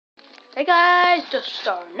Hey guys, just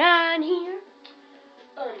Star 9 here.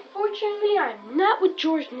 Unfortunately, I'm not with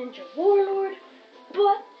George Ninja Warlord,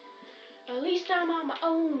 but at least I'm on my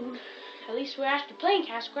own. At least we're actually playing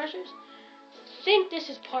Castle Crashers. I think this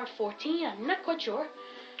is part 14, I'm not quite sure.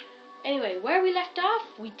 Anyway, where we left off,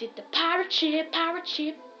 we did the pirate ship.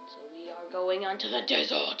 So we are going onto the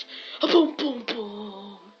desert. Boom, boom,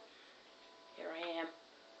 boom. Here I am,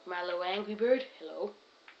 my little angry bird. Hello.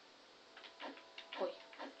 Oi,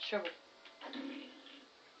 shovel.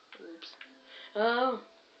 Oops.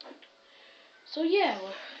 So yeah.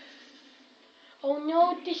 Oh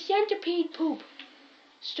no, the centipede poop.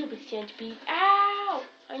 Stupid centipede. Ow!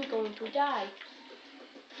 I'm going to die.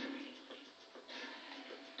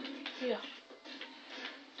 Yeah.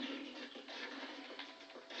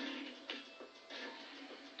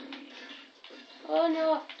 Oh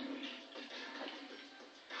no.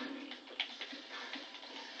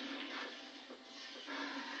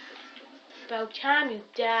 About time you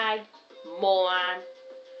died, moron.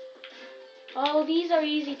 Oh, these are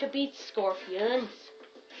easy to beat, scorpions.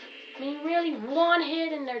 I mean, really, one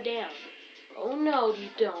hit and they're down. Oh no, you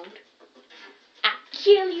don't. I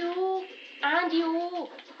kill you, and you.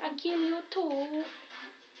 I kill you too,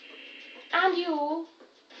 and you.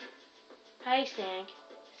 I sank.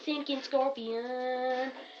 Sinking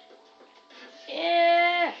scorpion.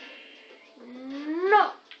 Yeah.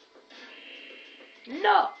 No.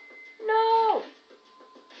 No. No.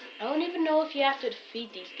 I don't even know if you have to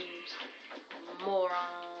defeat these dudes.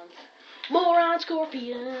 Morons. Moron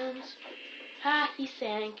scorpions. Ha, he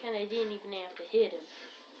sank, and I didn't even have to hit him.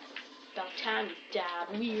 About time you died,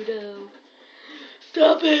 weirdo.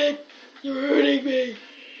 Stop it! You're hurting me.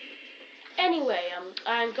 Anyway,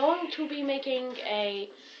 I'm going to be making a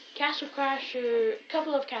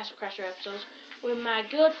couple of Castle Crasher episodes with my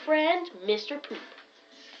good friend, Mr. Poop.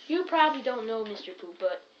 You probably don't know Mr. Poop,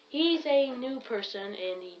 but he's a new person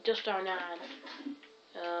in the Just R9.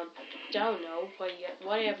 Don't know,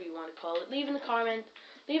 whatever you want to call it. Leave in the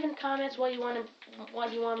comments what you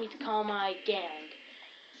want me to call my gang.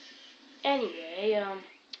 Anyway,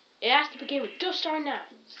 it has to begin with Just R9.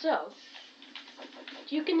 So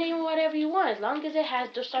you can name whatever you want, as long as it has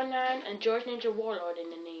Just R9 and George Ninja Warlord in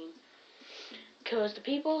the name. Because the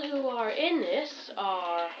people who are in this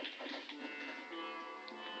are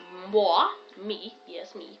me,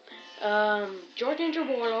 George Ninja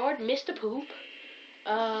Warlord, Mr. Poop,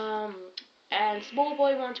 and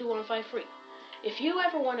Smallboy12153. If you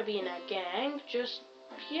ever want to be in that gang,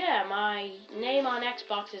 my name on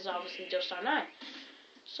Xbox is obviously Just R9.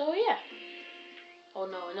 So yeah. Oh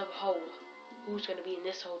no, another hole. Who's gonna be in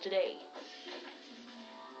this hole today?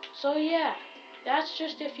 So yeah, that's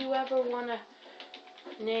just if you ever wanna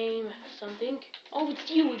name something. Oh, it's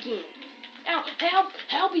you again. Ow,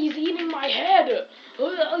 help, he's eating my head.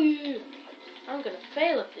 I'm gonna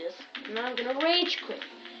fail at this, and I'm gonna rage quit.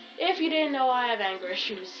 If you didn't know, I have anger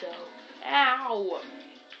issues, so ow.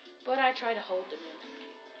 But I try to hold them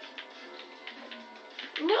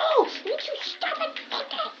in. No! Would you stop it?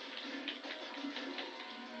 Okay.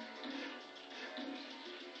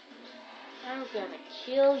 I'm gonna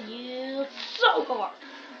kill you so hard.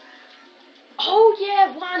 Oh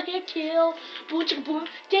yeah, one hit kill. Boom.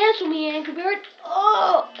 Dance with me, Angry Bird.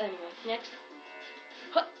 Oh! Anyway, next.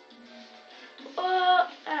 Huh.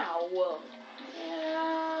 Ow.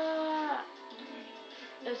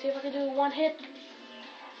 Let's see if I can do one hit.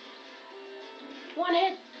 One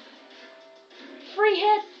hit. Free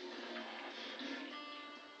hit.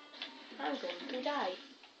 I'm going to die.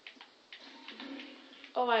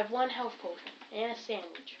 Oh, I have one health potion and a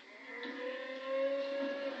sandwich.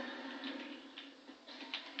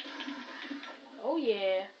 Oh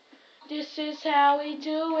yeah. This is how we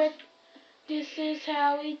do it. This is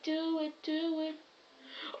how we do it.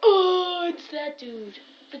 Oh, it's that dude.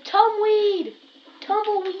 The tumbleweed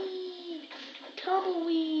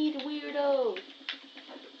weirdo.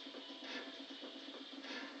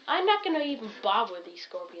 I'm not gonna even bother with these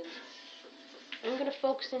scorpions. I'm gonna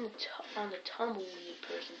focus on the tumbleweed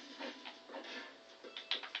person.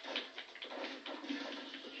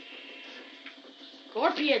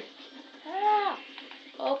 Scorpion! Ah!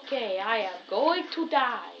 Okay, I am going to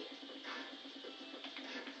die.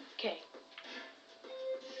 Okay.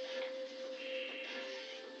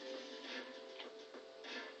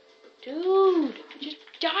 Dude, just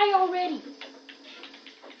die already.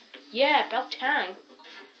 Yeah, about time.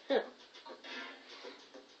 Huh.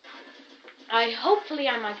 Hopefully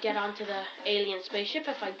I might get onto the alien spaceship.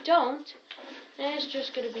 If I don't, then it's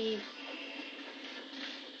just gonna be...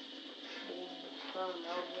 Oh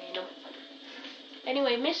no, random.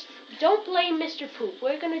 Anyway, don't blame Mr. Poop.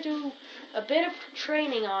 We're gonna do a bit of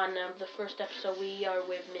training on the first episode we are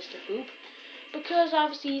with Mr. Poop, because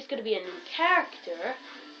obviously he's gonna be a new character,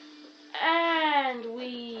 and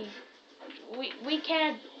we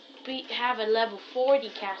can't have a level 40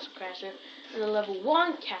 Castle Crasher and a level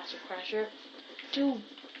 1 Castle Crasher do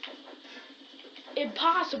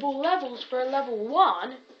impossible levels for a level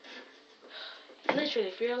 1. Literally,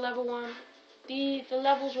 if you're a level 1, the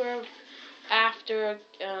levels were after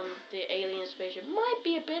the alien spaceship might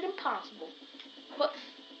be a bit impossible. But,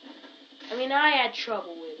 I mean, I had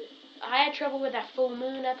trouble with it. I had trouble with that full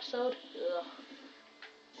moon episode. Ugh.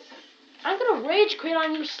 I'm gonna rage quit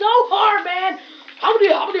on you so hard, man!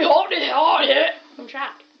 I'm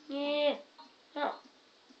trapped. Yeah. Oh.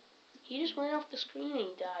 He just went off the screen and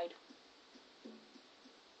he died.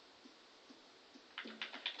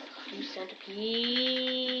 You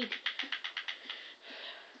centipede.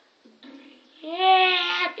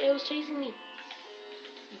 Yeah! It was chasing me. You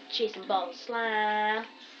chasing ball of slime.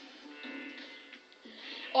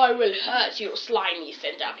 I will hurt you, slimy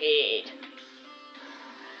centipede.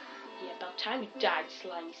 Yeah, about time you died,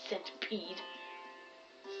 slimy centipede.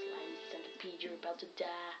 Slimy centipede, you're about to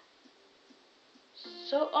die.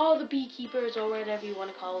 So, all the beekeepers, or whatever you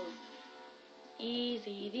want to call them.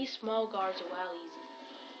 Easy. These small guards are well easy.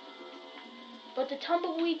 But the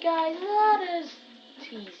tumbleweed guy, not as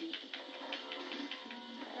easy.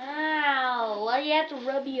 Ow, why do you have to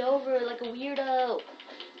rub me over like a weirdo?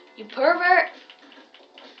 You pervert!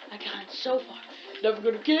 I got so far. Never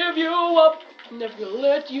gonna give you up. Never gonna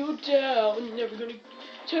let you down. Never gonna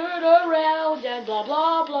turn around and blah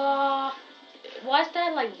blah blah. Why is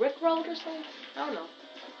that like Rickrolled or something? I don't know.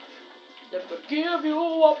 Never gonna give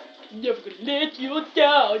you up. Never gonna let you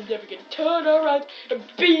down. Never gonna turn around and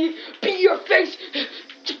be your face.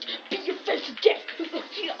 Be your face again.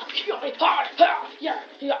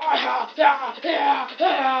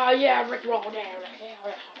 Yeah, Rickroll there.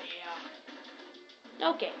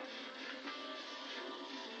 Okay.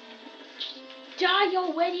 Just die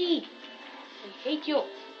already. I hate you.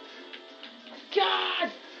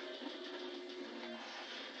 God.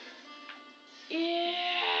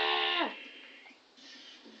 Yeah.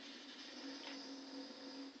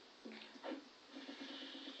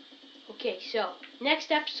 Okay, so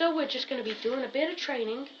next episode we're just gonna be doing a bit of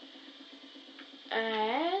training,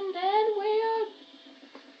 and then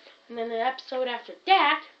the episode after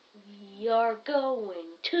that we are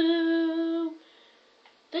going to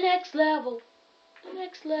the next level. The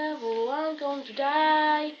next level. I'm going to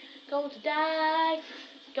die. Going to die.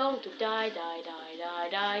 Going to die. Die. Die. Die.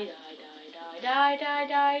 Die. Die. Die. Die. Die.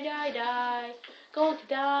 Die. Die. Die. Going to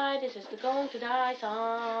die. This is the Going to Die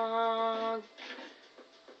song.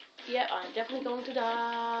 Yeah, I'm definitely going to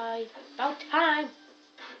die. About time.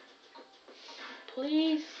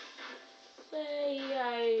 Please say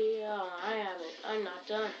I haven't. I'm not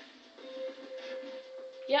done.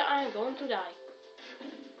 Yeah, I'm going to die.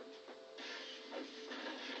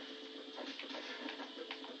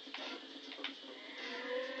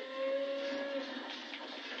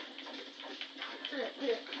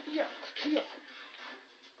 Yeah.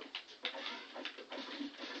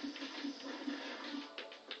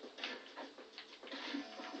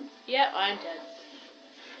 Yeah, I'm dead.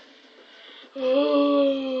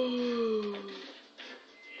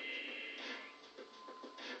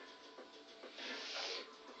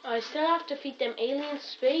 I still have to defeat them alien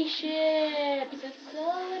spaceships. It's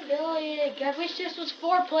so annoying. I wish this was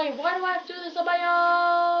 4-player. Why do I have to do this on my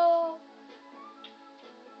own?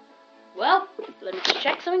 Well, let me just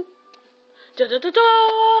check something. Da da da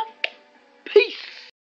da!